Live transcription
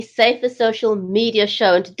Safer Social Media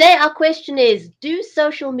Show. And today our question is, do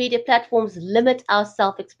social media platforms limit our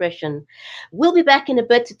self-expression? We'll be back in a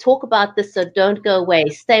bit to talk about this, so don't go away.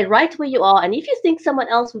 Stay right where you are. And if you think someone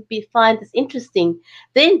else would find this interesting,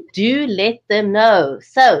 then do let them know.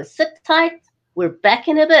 So sit tight. We're back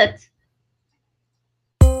in a bit.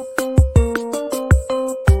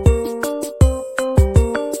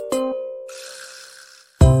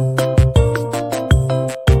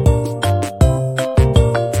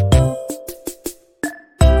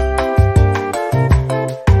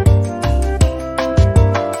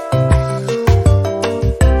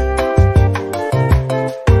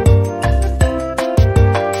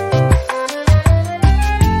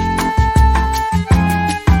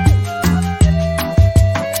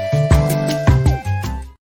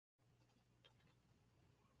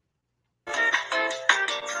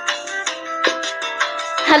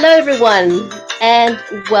 Hello, everyone, and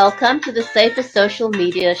welcome to the Safer Social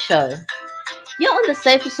Media Show. Here on the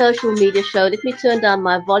Safer Social Media Show, let me turn down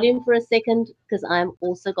my volume for a second because I'm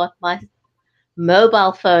also got my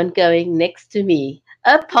mobile phone going next to me.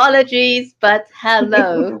 Apologies, but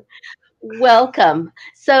hello. Welcome.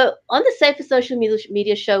 So on the Safer Social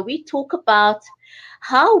Media Show, we talk about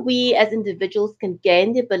how we as individuals can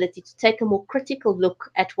gain the ability to take a more critical look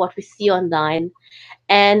at what we see online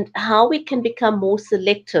and how we can become more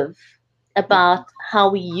selective about how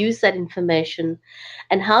we use that information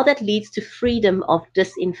and how that leads to freedom of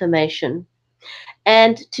disinformation.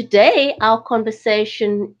 And today, our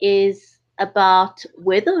conversation is about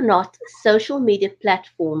whether or not social media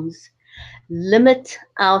platforms limit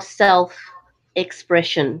our self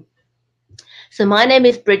expression. So, my name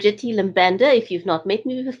is Bridget T. Limbanda, if you've not met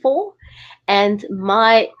me before, and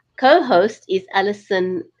my co host is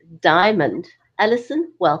Alison Diamond.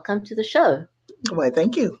 Alison, welcome to the show. Why,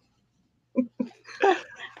 thank you.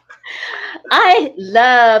 I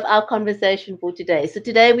love our conversation for today. So,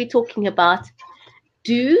 today we're talking about,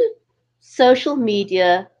 do social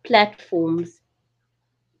media platforms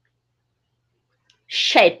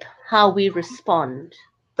shape how we respond?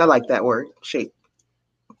 I like that word, shape.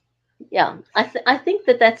 Yeah, I think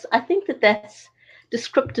that's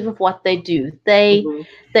descriptive of what they do. They Mm-hmm.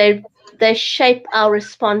 they they shape our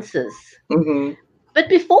responses. Mm-hmm. But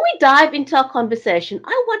before we dive into our conversation,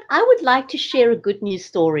 I would like to share a good news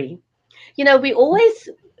story. You know, we always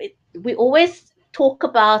talk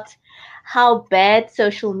about how bad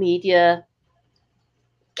social media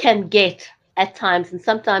can get at times, and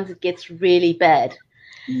sometimes it gets really bad.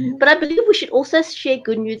 Mm-hmm. But I believe we should also share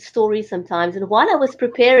good news stories sometimes. And while I was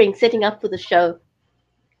preparing, setting up for the show,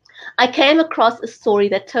 I came across a story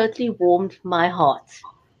that totally warmed my heart.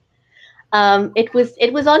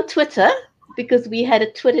 It was on Twitter because we had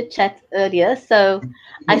a Twitter chat earlier. So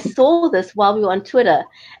I saw this while we were on Twitter,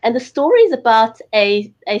 and the story is about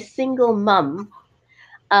a single mum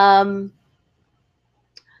um,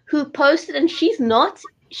 who posted, and she's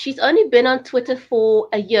only been on Twitter for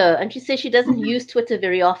a year, and she says she doesn't use Twitter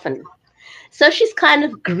very often. So she's kind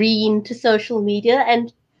of green to social media,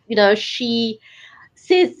 and she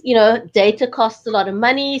says data costs a lot of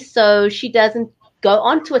money, so she doesn't go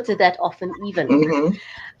on Twitter that often even. Mm-hmm.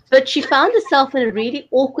 But she found herself in a really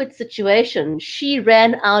awkward situation. She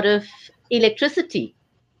ran out of electricity.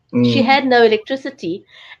 She Mm-hmm. had no electricity,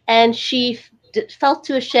 and she felt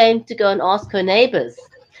too ashamed to go and ask her neighbors.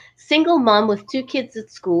 Single mom with two kids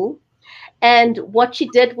at school. And what she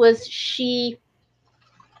did was she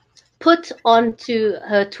put onto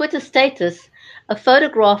her Twitter status a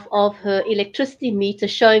photograph of her electricity meter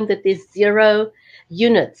showing that there's 0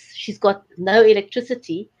 units. She's got no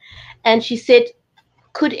electricity. And she said,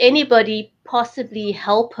 could anybody possibly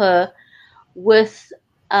help her with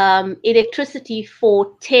electricity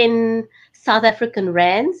for 10 South African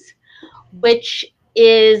rands, which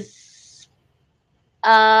is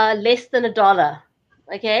less than $1.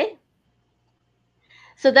 Okay.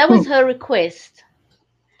 So that was her request.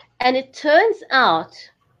 And it turns out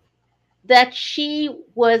that she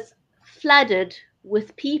was flooded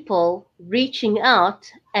with people reaching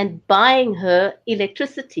out and buying her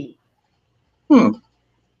electricity Hmm.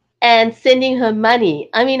 and sending her money.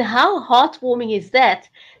 I mean, how heartwarming is that?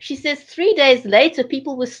 She says 3 days later,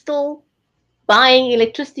 people were still buying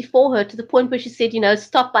electricity for her to the point where she said,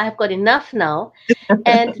 stop, I have got enough now.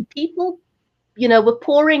 And people, were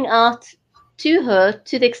pouring out to her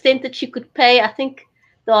to the extent that she could pay, I think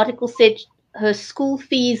the article said, her school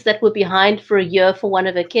fees that were behind for a year for one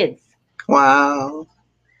of her kids. Wow.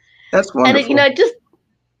 That's And wonderful.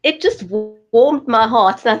 it just warmed my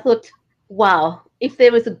heart. And I thought, wow, if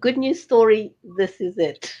there was a good news story, this is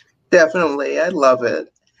it. Definitely. I love it.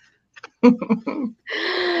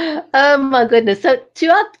 Oh my goodness. So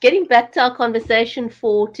getting back to our conversation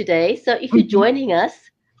for today. So if you're Mhm. joining us,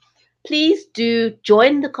 please do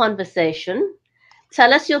join the conversation.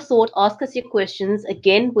 Tell us your thought, ask us your questions.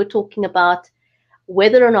 Again, we're talking about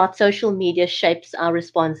whether or not social media shapes our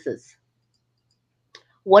responses.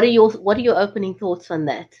 What are your opening thoughts on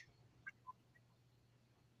that?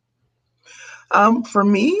 For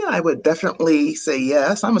me, I would definitely say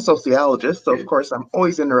yes. I'm a sociologist, so of course, I'm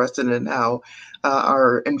always interested in how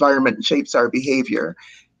our environment shapes our behavior.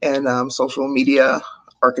 And social media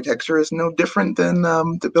architecture is no different than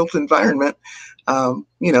the built environment.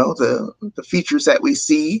 The features that we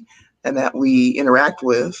see and that we interact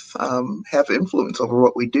with have influence over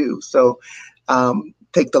what we do. So,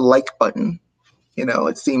 take the like button.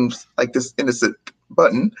 It seems like this innocent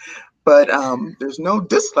button, but there's no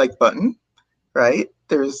dislike button, right?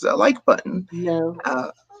 There's a like button. No.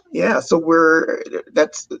 Uh, yeah, so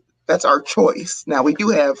that's our choice. Now we do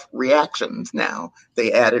have reactions now.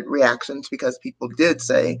 They added reactions because people did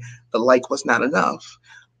say the like was not enough.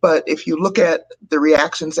 But if you look at the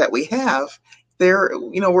reactions that we have,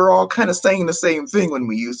 we're all kind of saying the same thing when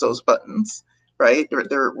we use those buttons, right?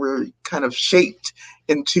 We're kind of shaped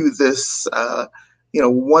into this,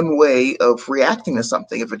 one way of reacting to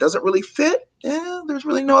something. If it doesn't really fit, there's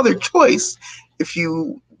really no other choice. If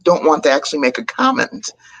you don't want to actually make a comment,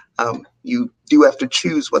 you do have to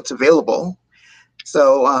choose what's available.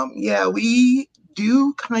 So, yeah, we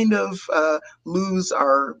do kind of lose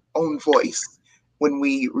our own voice when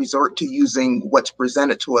we resort to using what's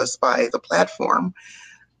presented to us by the platform.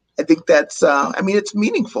 I think it's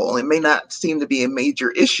meaningful. It may not seem to be a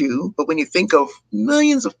major issue, but when you think of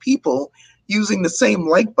millions of people using the same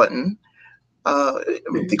like button,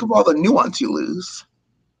 think of all the nuance you lose.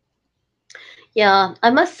 Yeah,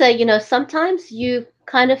 I must say, sometimes you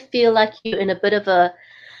kind of feel like you're in a bit of a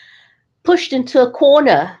pushed into a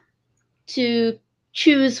corner to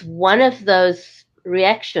choose one of those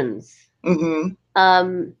reactions, Hmm.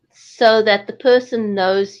 so that the person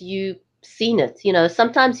knows you've seen it.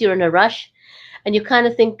 Sometimes you're in a rush and you kind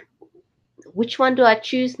of think, which one do I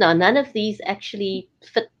choose now? None of these actually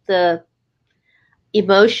fit the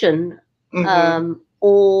emotion, Hmm.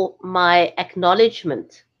 or my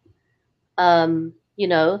acknowledgement, um, you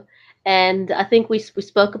know. And I think we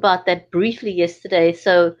spoke about that briefly yesterday.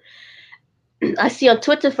 So I see on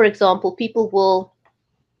Twitter, for example, people will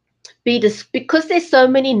because there's so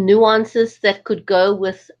many nuances that could go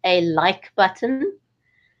with a like button.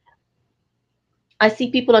 I see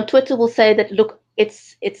people on Twitter will say that, look,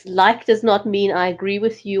 it's like does not mean I agree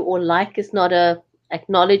with you, or like is not a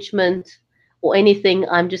acknowledgement or anything.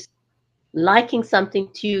 I'm just liking something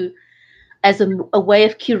to you as a way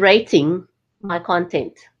of curating my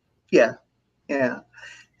content. Yeah, yeah.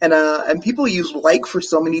 And people use like for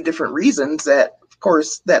so many different reasons that, of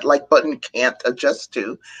course, that like button can't adjust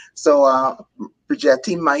to. So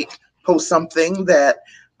Brigetti might post something that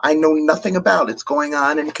I know nothing about. It's going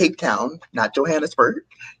on in Cape Town, not Johannesburg.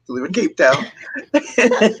 I live in Cape Town.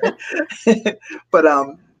 But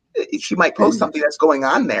she might post something that's going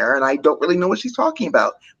on there, and I don't really know what she's talking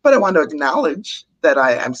about. But I want to acknowledge that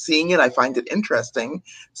I'm seeing it. I find it interesting,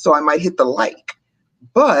 so I might hit the like.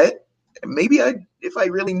 But maybe if I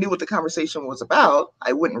really knew what the conversation was about,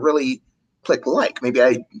 I wouldn't really click like. Maybe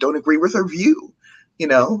I don't agree with her view,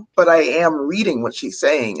 but I am reading what she's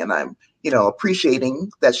saying, and I'm,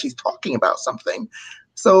 appreciating that she's talking about something.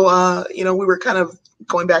 So, we were kind of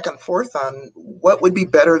going back and forth on what would be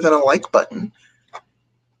better than a like button.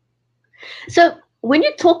 So when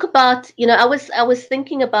you talk about, I was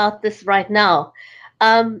thinking about this right now.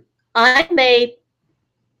 Um, I may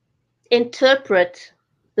interpret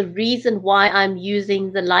the reason why I'm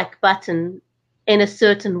using the like button in a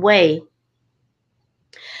certain way,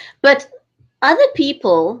 but other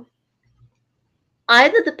people,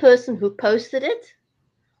 either the person who posted it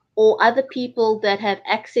or other people that have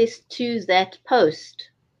access to that post,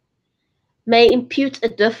 may impute a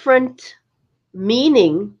different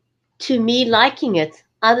meaning to me liking it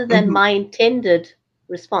other than Hmm. my intended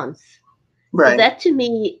response. So Right. that to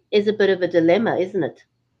me is a bit of a dilemma, isn't it?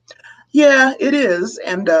 Yeah, it is.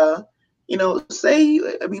 And,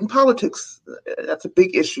 politics, that's a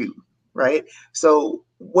big issue, right? So,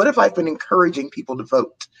 what if I've been encouraging people to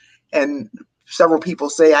vote? And several people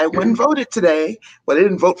say, I went and voted today, but I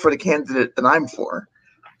didn't vote for the candidate that I'm for.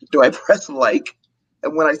 Do I press like?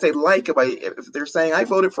 And when I say like, if they're saying I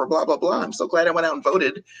voted for blah blah blah, I'm so glad I went out and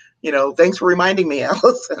voted. Thanks for reminding me,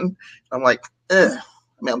 Allison. I'm like,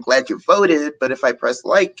 I'm glad you voted, but if I press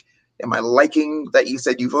like, am I liking that you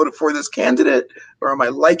said you voted for this candidate, or am I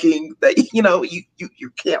liking that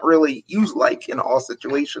you can't really use like in all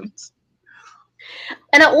situations?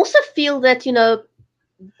 And I also feel that,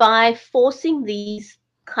 by forcing these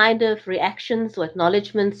kind of reactions or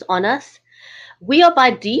acknowledgements on us, we are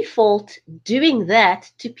by default doing that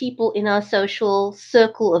to people in our social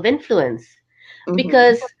circle of influence. Hmm.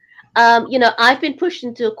 Because, I've been pushed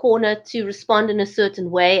into a corner to respond in a certain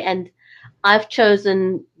way, and I've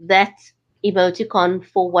chosen that emoticon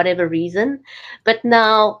for whatever reason. But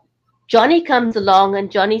now Johnny comes along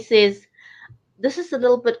and Johnny says, this is a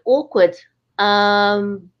little bit awkward.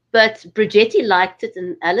 But Brigetti liked it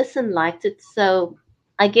and Alison liked it, so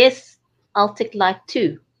I guess I'll tick like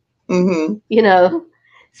too, Hmm. you know.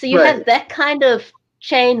 So you Right. have that kind of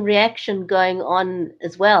chain reaction going on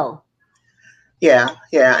as well. Yeah,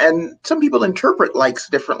 yeah. And some people interpret likes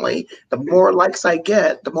differently. The more likes I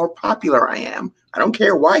get, the more popular I am. I don't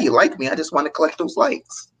care why you like me. I just want to collect those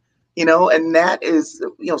likes. And that is,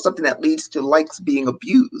 something that leads to likes being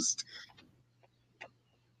abused.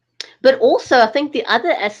 But also, I think the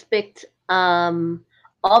other aspect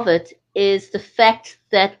of it is the fact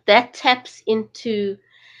that that taps into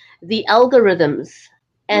the algorithms.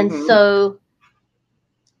 And Hmm. so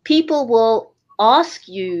people will ask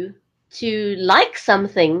you to like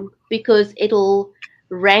something because it'll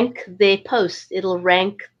rank their post, it'll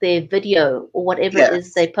rank their video or whatever it is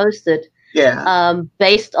Yes. they posted, Yeah.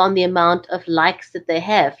 based on the amount of likes that they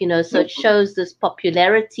have. So it Hmm. shows this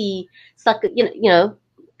popularity. It's like,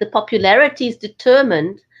 the popularity is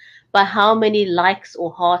determined by how many likes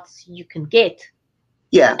or hearts you can get,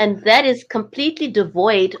 Yeah. and that is completely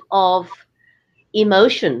devoid of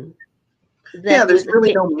emotion Yeah. that There's was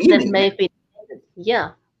really no that meaning. may have been.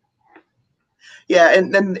 Yeah. Yeah.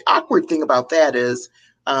 And then the awkward thing about that is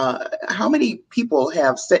how many people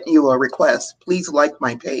have sent you a request, please like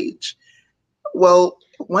my page? Well,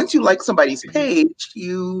 once you like somebody's page,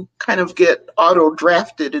 you kind of get auto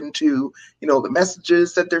drafted into, the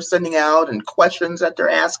messages that they're sending out and questions that they're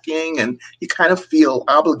asking, and you kind of feel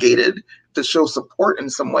obligated to show support in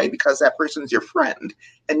some way because that person's your friend.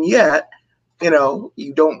 And yet,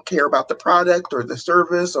 you don't care about the product or the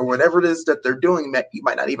service or whatever it is that they're doing that you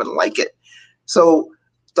might not even like it. So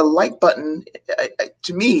the like button,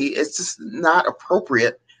 to me, is just not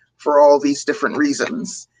appropriate for all these different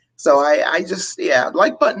reasons. So I just, yeah,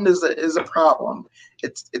 like button is a problem.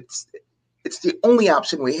 It's the only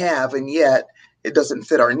option we have, and yet it doesn't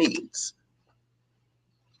fit our needs.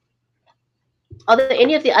 Are there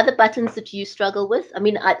any of the other buttons that you struggle with? I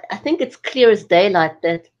mean, I think it's clear as daylight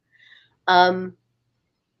that, um,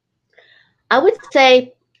 I would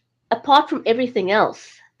say, apart from everything else,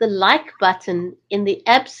 the like button in the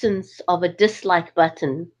absence of a dislike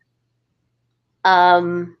button,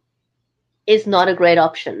 um, is not a great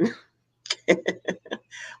option.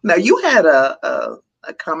 Now you had a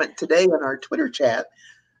comment today in our Twitter chat.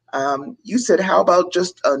 You said, "How about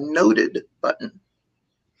just a noted button?"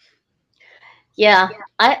 Yeah,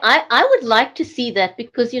 I would like to see that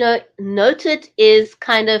because, noted is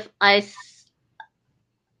kind of, I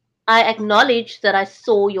acknowledge that I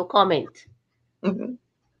saw your comment. Hmm.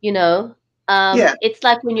 You know, Yeah, it's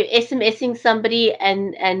like when you're SMSing somebody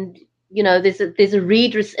and there's a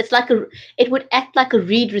read. It's like it would act like a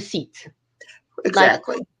read receipt. Like,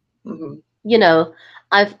 exactly. Hmm. you know,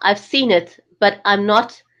 I've seen it, but I'm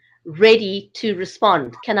not ready to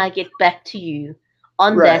respond. Can I get back to you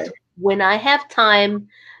on that Right. when I have time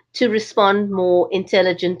to respond more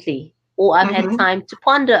intelligently, or I've had Hmm. time to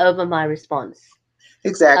ponder over my response?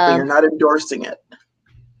 Exactly. You're Um, not endorsing it.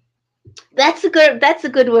 that's a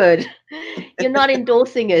good word. You're not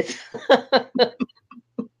endorsing it.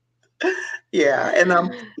 Yeah, and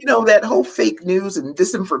that whole fake news and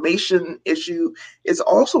disinformation issue is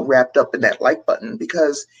also wrapped up in that like button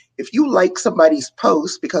because if you like somebody's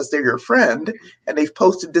post because they're your friend and they've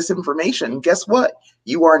posted disinformation, guess what?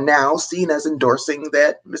 You are now seen as endorsing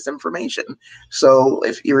that misinformation. So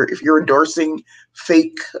if you're endorsing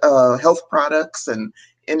fake health products and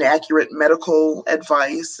inaccurate medical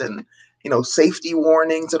advice and safety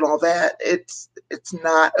warnings and all that, it's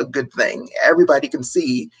not a good thing. Everybody can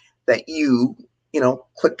see that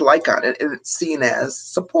clicked like on it and it's seen as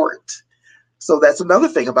support. So that's another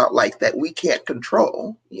thing about like that we can't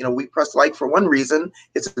control. We press like for one reason,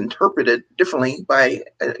 it's interpreted differently by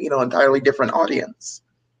entirely different audience.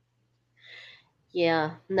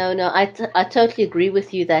 Yeah, no, I totally agree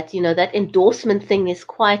with you that, that endorsement thing is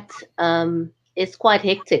quite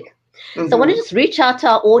hectic. So I want to Hmm. just reach out to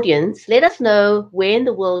our audience. Let us know where in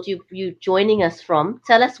the world you joining us from.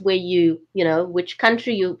 Tell us where which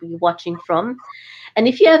country you're watching from. And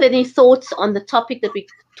if you have any thoughts on the topic that we're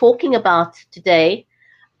talking about today,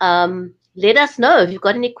 let us know. If you've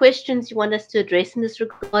got any questions you want us to address in this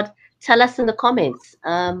regard, tell us in the comments.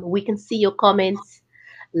 We can see your comments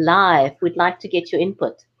live. We'd like to get your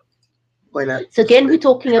input. Why not? So again, we're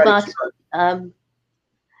talking about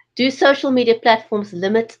do social media platforms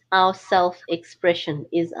limit our self-expression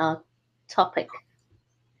is our topic.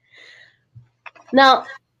 Now,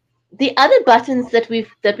 the other buttons that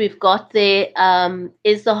we've got there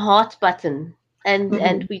is the heart button,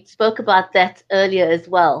 and we spoke about that earlier as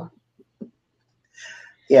well.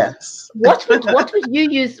 Yes. What would you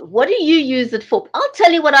use? What do you use it for? I'll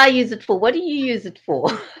tell you what I use it for. What do you use it for?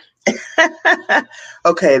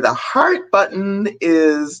 Okay, the heart button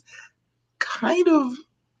is kind of,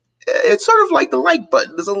 it's sort of like the like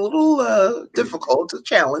button. It's a little difficult to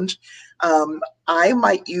challenge. I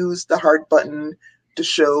might use the heart button to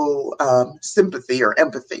show sympathy or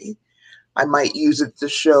empathy. I might use it to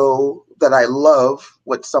show that I love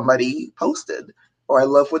what somebody posted or I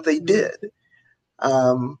love what they did.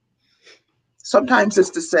 Sometimes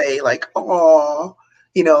it's to say like, oh,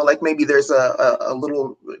 like maybe there's a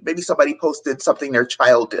little, maybe somebody posted something their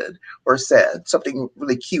child did or said something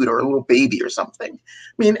really cute or a little baby or something.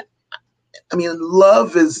 I mean,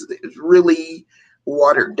 love is really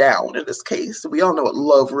watered down in this case. We all know what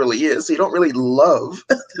love really is. So you don't really love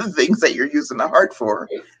the things that you're using the heart for,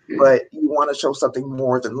 but you want to show something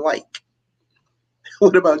more than like.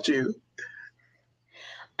 What about you?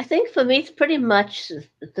 I think for me, it's pretty much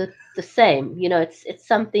the same. It's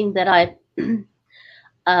something that I,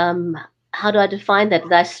 how do I define that?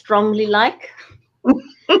 That I strongly like,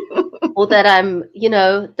 or that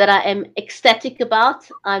that I am ecstatic about.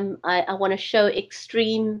 I want to show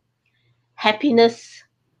extreme happiness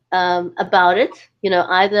about it.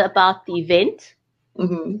 Either about the event,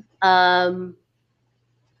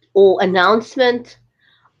 or announcement,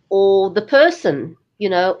 or the person.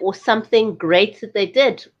 Or something great that they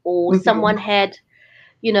did, or someone had,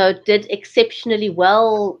 did exceptionally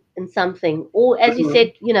well in something, or as you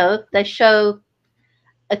said, they show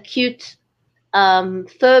a cute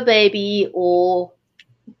fur baby, or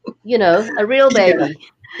a real baby.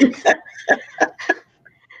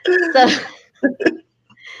 So,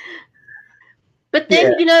 but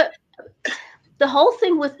then the whole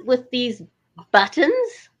thing with these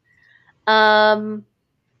buttons,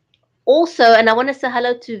 also, and I want to say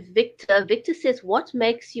hello to Victor. Victor says, what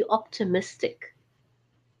makes you optimistic?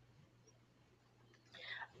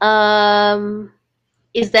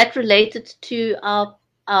 Is that related to our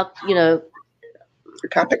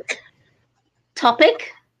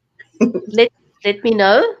topic? Let me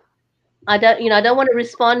know. I don't want to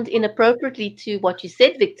respond inappropriately to what you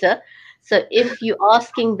said, Victor. So if you're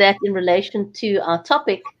asking that in relation to our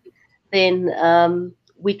topic, then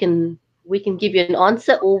we can give you an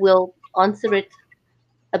answer, or we'll answer it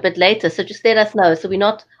a bit later. So just let us know, so we're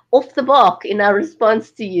not off the mark in our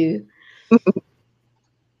response to you.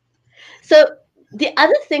 So the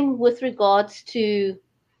other thing with regards to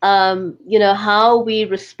how we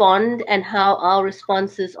respond and how our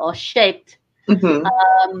responses are shaped,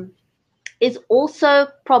 is also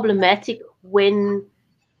problematic when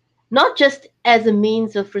not just as a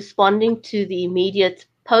means of responding to the immediate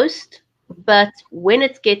post, but when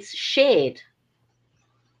it gets shared,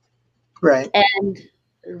 right, and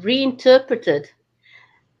reinterpreted.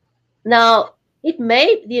 Now,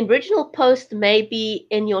 the original post may be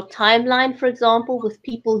in your timeline, for example, with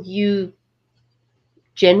people you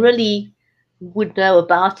generally would know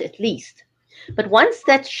about at least. But once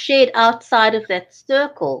that's shared outside of that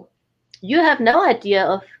circle, you have no idea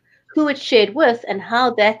of who it's shared with and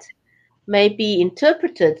how that may be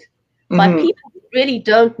interpreted by people who really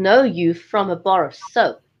don't know you from a bar of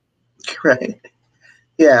soap. Right.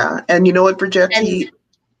 Yeah. And you know what, Bridgetti,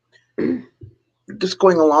 just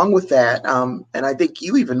going along with that, and I think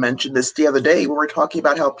you even mentioned this the other day when we were talking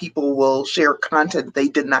about how people will share content they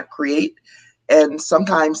did not create. And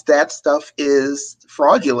sometimes that stuff is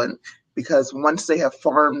fraudulent because once they have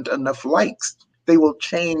farmed enough likes, they will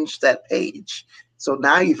change that page. So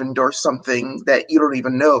now you've endorsed something that you don't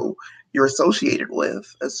even know you're associated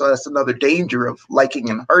with. And so that's another danger of liking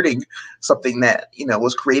and hearting something that,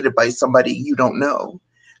 was created by somebody you don't know.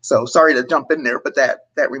 So sorry to jump in there, but that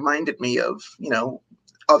reminded me of,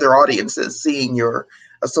 other audiences seeing your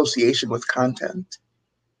association with content.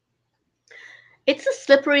 It's a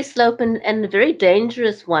slippery slope and a very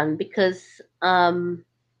dangerous one because,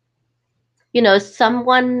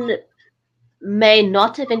 someone may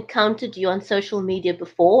not have encountered you on social media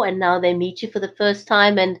before, and now they meet you for the first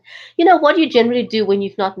time. And what you generally do when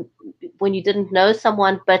you didn't know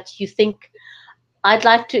someone, but you think, I'd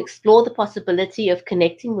like to explore the possibility of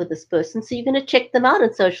connecting with this person. So you're going to check them out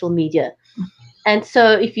on social media. And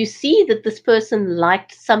so if you see that this person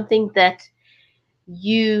liked something that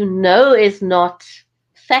you know is not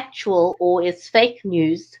factual or is fake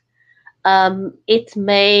news, it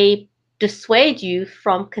may dissuade you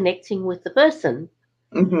from connecting with the person.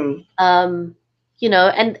 Mm-hmm. You know,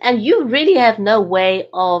 and you really have no way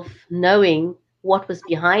of knowing what was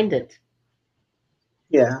behind it.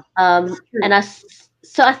 Yeah. And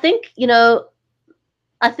so I think, you know,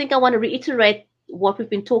 I think I want to reiterate what we've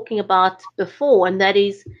been talking about before, and that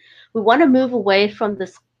is we want to move away from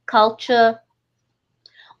this culture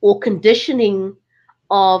or conditioning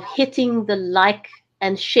of hitting the like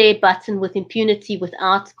and share button with impunity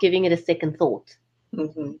without giving it a second thought.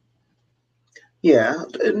 Mm-hmm. Yeah.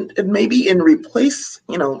 And maybe to replace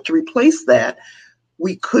that,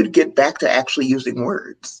 we could get back to actually using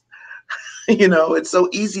words. It's so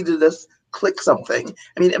easy to just click something.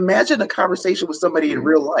 I mean, imagine a conversation with somebody in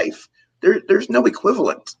real life. There's no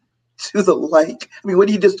equivalent to the like. I mean, would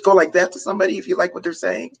you just go like that to somebody if you like what they're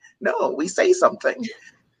saying? No, we say something,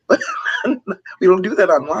 but we don't do that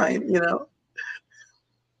online. I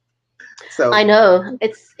So know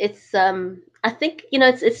I think, you know,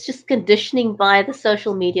 it's just conditioning by the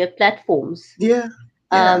social media platforms. yeah,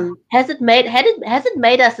 yeah. Has it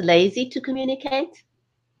made us lazy to communicate?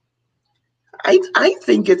 I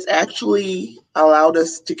think it's actually allowed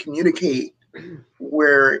us to communicate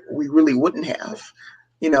where we really wouldn't have.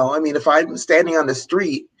 I mean, if I'm standing on the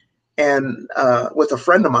street and with a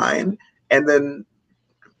friend of mine, and then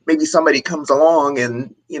maybe somebody comes along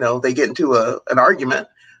and they get into an argument,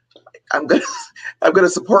 I'm gonna I'm gonna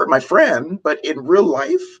support my friend. But in real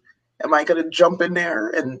life, am I gonna jump in there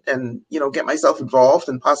and get myself involved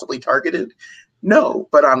and possibly targeted? No.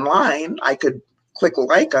 But online, I could click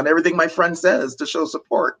like on everything my friend says to show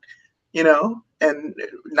support. And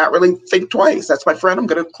not really think twice. That's my friend. I'm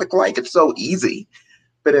gonna click like. It's so easy.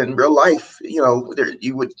 But in real life,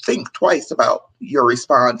 you would think twice about your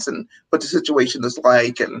response and what the situation is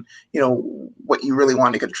like, and what you really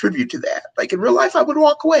want to contribute to that. Like in real life, I would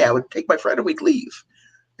walk away. I would take my friend and we'd leave.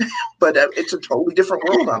 But it's a totally different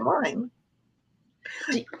world online.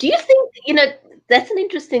 Do you think, you know, that's an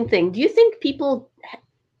interesting thing. Do you think people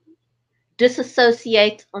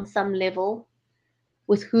disassociate on some level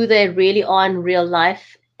with who they really are in real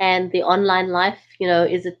life and the online life? You know,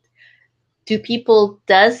 do people,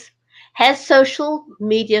 has social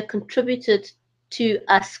media contributed to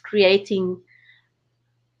us creating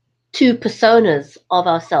two personas of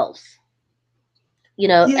ourselves? You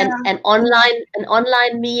know, Yeah, an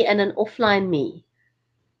online me and an offline me.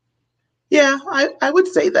 yeah, I would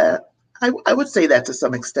say that. I would say that to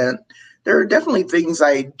some extent. There are definitely things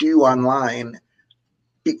I do online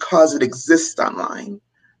because it exists online.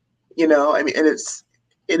 I mean, and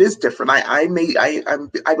it is different. I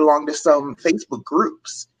belong to some Facebook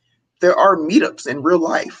groups. There are meetups in real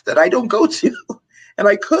life that I don't go to, and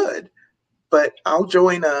I could, but I'll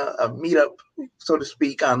join a meetup, so to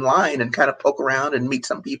speak, online and kind of poke around and meet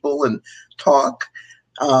some people and talk,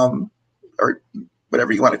 or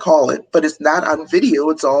whatever you want to call it. But it's not on video.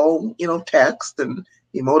 It's all text and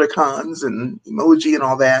emoticons and emoji and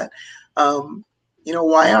all that. Um,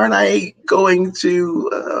 why aren't I going to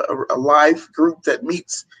a live group that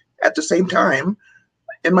meets at the same time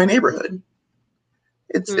in my neighborhood?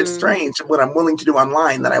 It's Hmm. strange what I'm willing to do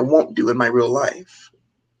online that I won't do in my real life.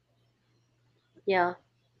 Yeah.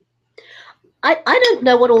 I don't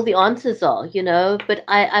know what all the answers are, you know, but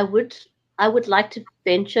I would like to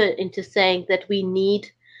venture into saying that we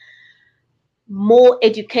need more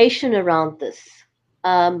education around this,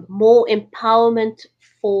 more empowerment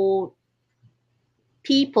for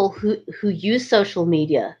people who use social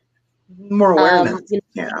media, More awareness. you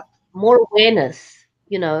know, Yeah. more awareness,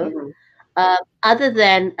 you know, Mhm. other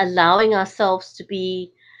than allowing ourselves to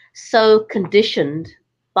be so conditioned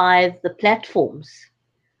by the platforms.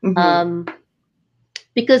 Mhm. Um,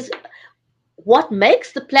 because what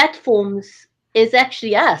makes the platforms is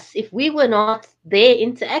actually us. If we were not there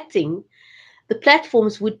interacting, the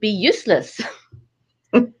platforms would be useless.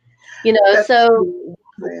 You know, That's so true.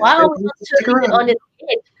 Yeah, why they are we need not to stick turning it on around. its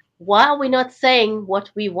head? Why are we not saying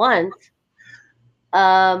what we want?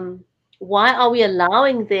 Um, why are we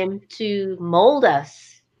allowing them to mold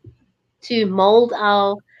us, to mold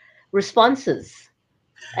our responses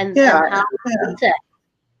Yeah, and how we yeah, interact?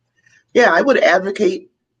 yeah. I would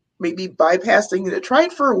advocate maybe bypassing it. Try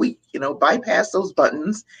it for a week. Bypass those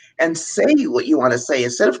buttons and say what you want to say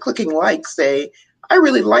instead of clicking like. Say, I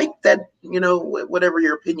really like that. Whatever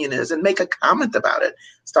your opinion is, and make a comment about it.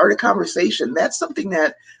 Start a conversation. That's something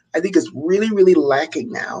that I think is really, really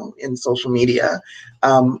lacking now in social media.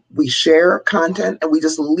 We share content and we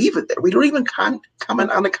just leave it there. We don't even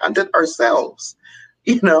comment on the content ourselves.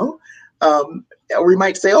 You know, or we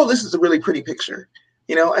might say, "Oh, this is a really pretty picture."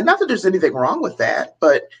 and not that there's anything wrong with that,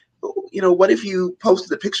 but what if you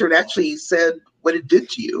posted a picture and actually said what it did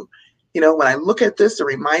to you? When I look at this, it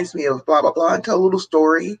reminds me of blah, blah, blah, and tell a little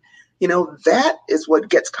story. That is what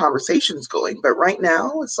gets conversations going. But right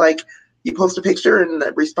now, it's like you post a picture and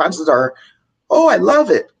the responses are, oh, I love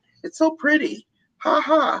it. It's so pretty. Ha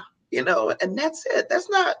ha. And that's it. That's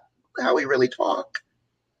not how we really talk.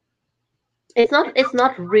 It's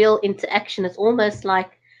not real interaction. It's almost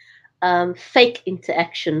like fake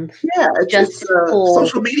interaction. Yeah, just it's for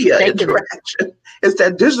social media interaction. It's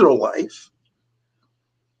that digital life.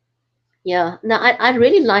 Yeah. Now, I'd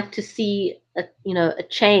really like to see a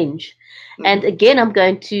change. And again, I'm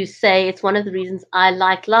going to say it's one of the reasons I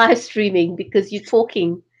like live streaming, because you're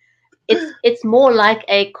talking. It's more like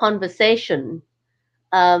a conversation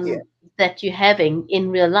that you're having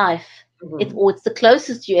in real life. It's the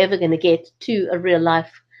closest you're ever going to get to a real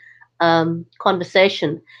life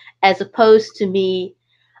conversation, as opposed to me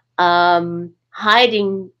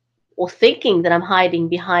hiding or thinking that I'm hiding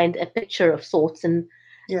behind a picture of sorts and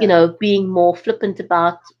being more flippant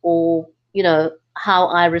about, or how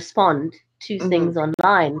I respond to things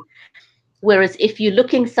online. Whereas if you're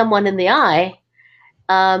looking someone in the eye,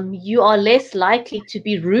 you are less likely to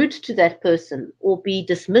be rude to that person or be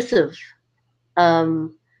dismissive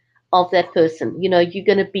of that person. You're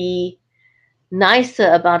going to be nicer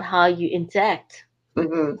about how you interact.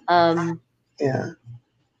 Yeah,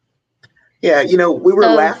 we were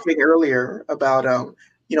laughing earlier about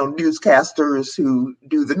newscasters who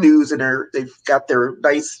do the news and they've got their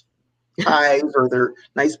nice ties or their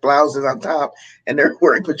nice blouses on top, and they're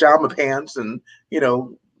wearing pajama pants and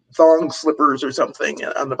thong slippers or something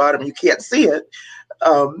on the bottom. You can't see it,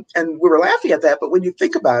 and we were laughing at that. But when you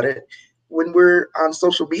think about it, when we're on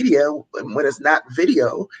social media, when it's not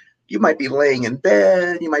video, you might be laying in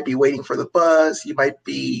bed, you might be waiting for the bus, you might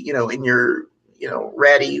be in your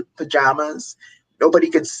ratty pajamas. Nobody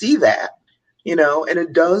could see that, and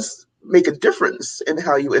it does make a difference in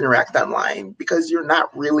how you interact online because you're not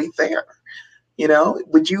really there.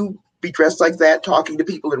 Would you be dressed like that talking to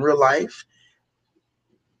people in real life?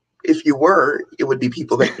 If you were, it would be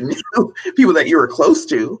people that you knew, people that you were close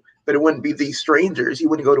to, but it wouldn't be these strangers. You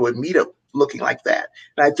wouldn't go to a meetup looking like that.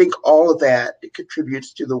 And I think all of that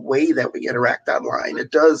contributes to the way that we interact online. It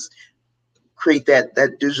does create that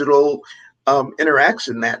digital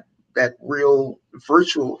interaction, that real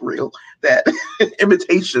virtual real, that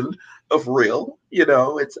imitation of real.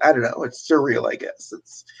 It's, I don't know, it's surreal, I guess.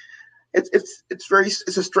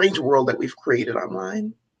 It's a strange world that we've created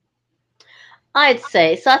online. I'd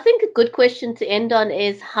say so. I think a good question to end on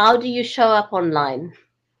is, how do you show up online?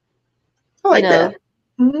 I like that.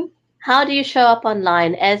 Mm-hmm. How do you show up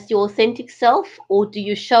online? As your authentic self, or do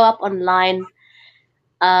you show up online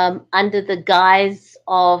under the guise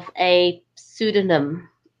of a pseudonym,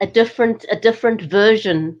 a different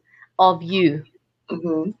version of you?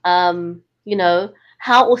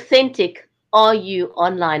 How authentic are you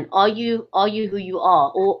online? Are you who you are,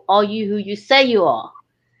 or are you who you say you are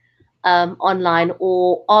online?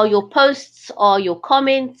 Or are your posts, are your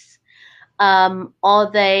comments, are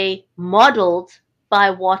they modeled by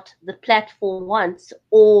what the platform wants,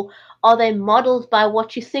 or are they modeled by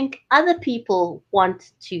what you think other people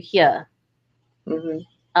want to hear? Let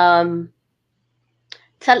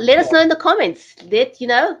us know in the comments.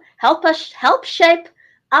 Help shape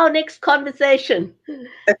our next conversation.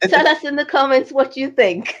 Tell us in the comments what you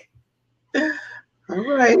think.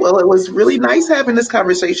 All right. Well, it was really nice having this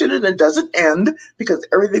conversation, and it doesn't end because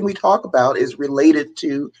everything we talk about is related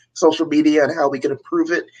to social media and how we can improve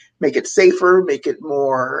it, make it safer, make it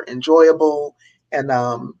more enjoyable, and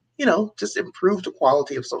just improve the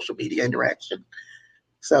quality of social media interaction.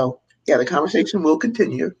 So, yeah, the conversation will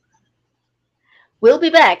continue. We'll be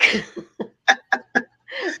back.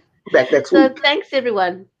 Back next week. So thanks,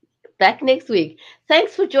 everyone. Back next week.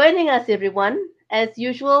 Thanks for joining us, everyone. As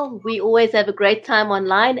usual, we always have a great time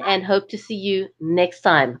online and hope to see you next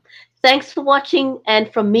time. Thanks for watching.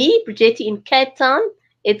 And from me, Brigetti in Cape Town,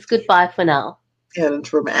 it's goodbye for now. And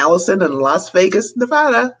from Allison in Las Vegas,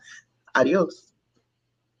 Nevada, adios.